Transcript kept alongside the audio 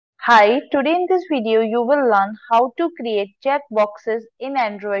Hi, today in this video you will learn how to create checkboxes in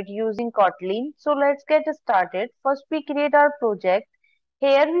Android using Kotlin. So let's get started. First we create our project.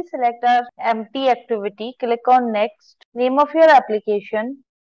 Here we select our empty activity, click on next, name of your application.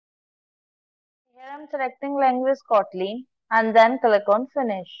 Here I'm selecting language Kotlin and then click on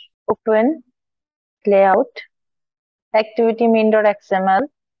finish. Open, layout, activity main.xml.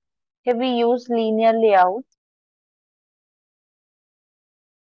 Here we use linear layout,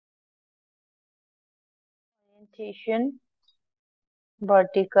 orientation,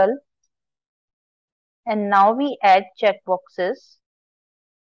 vertical, and now we add checkboxes.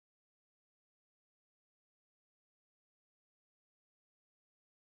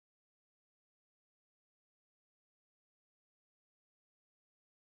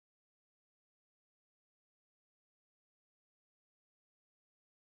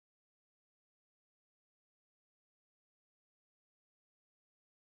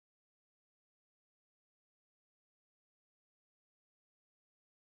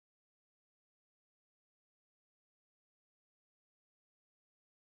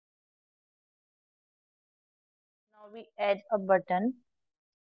 Now we add a button.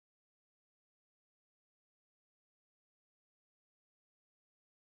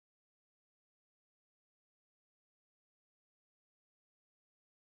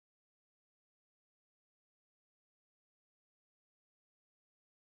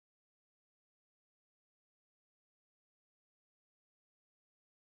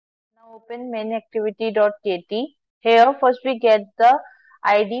 Now open main.activity.kt. Here first we get the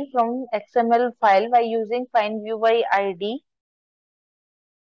ID from XML file by using find view by ID.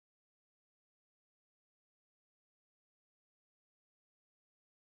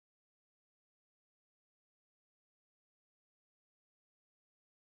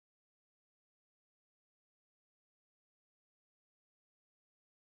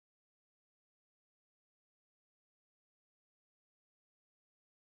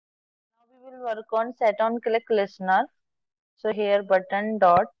 Now we will work on set on click listener. So here button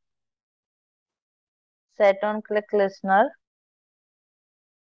dot set on click listener.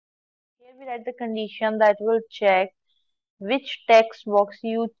 Here we write the condition that will check which text box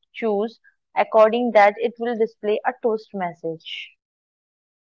you choose. According that it will display a toast message.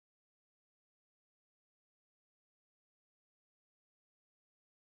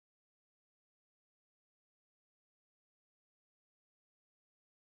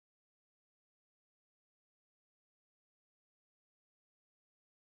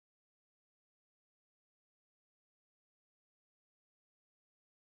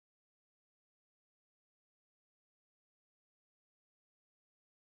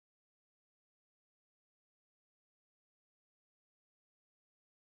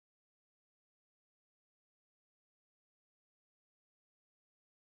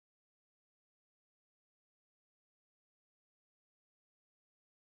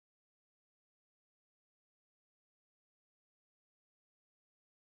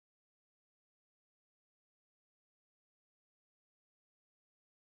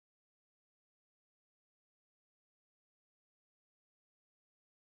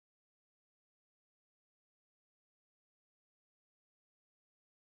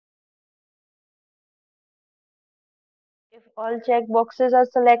 If all checkboxes are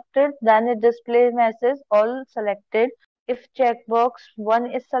selected, then it displays message all selected. If checkbox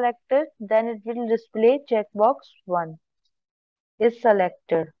 1 is selected, then it will display checkbox 1 is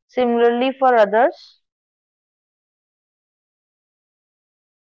selected. Similarly for others.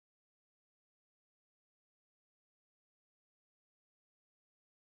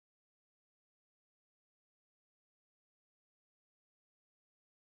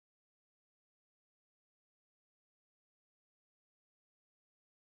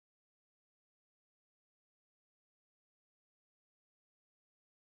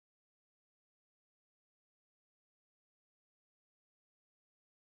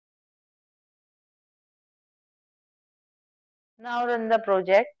 Now run the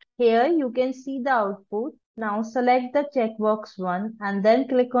project. Here you can see the output. Now select the checkbox 1 and then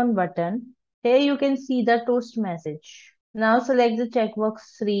click on button. Here you can see the toast message. Now select the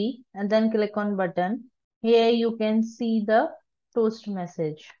checkbox 3 and then click on button. Here you can see the toast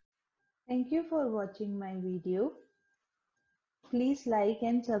message. Thank you for watching my video. Please like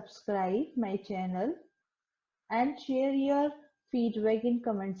and subscribe my channel and share your feedback in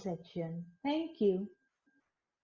comment section. Thank you.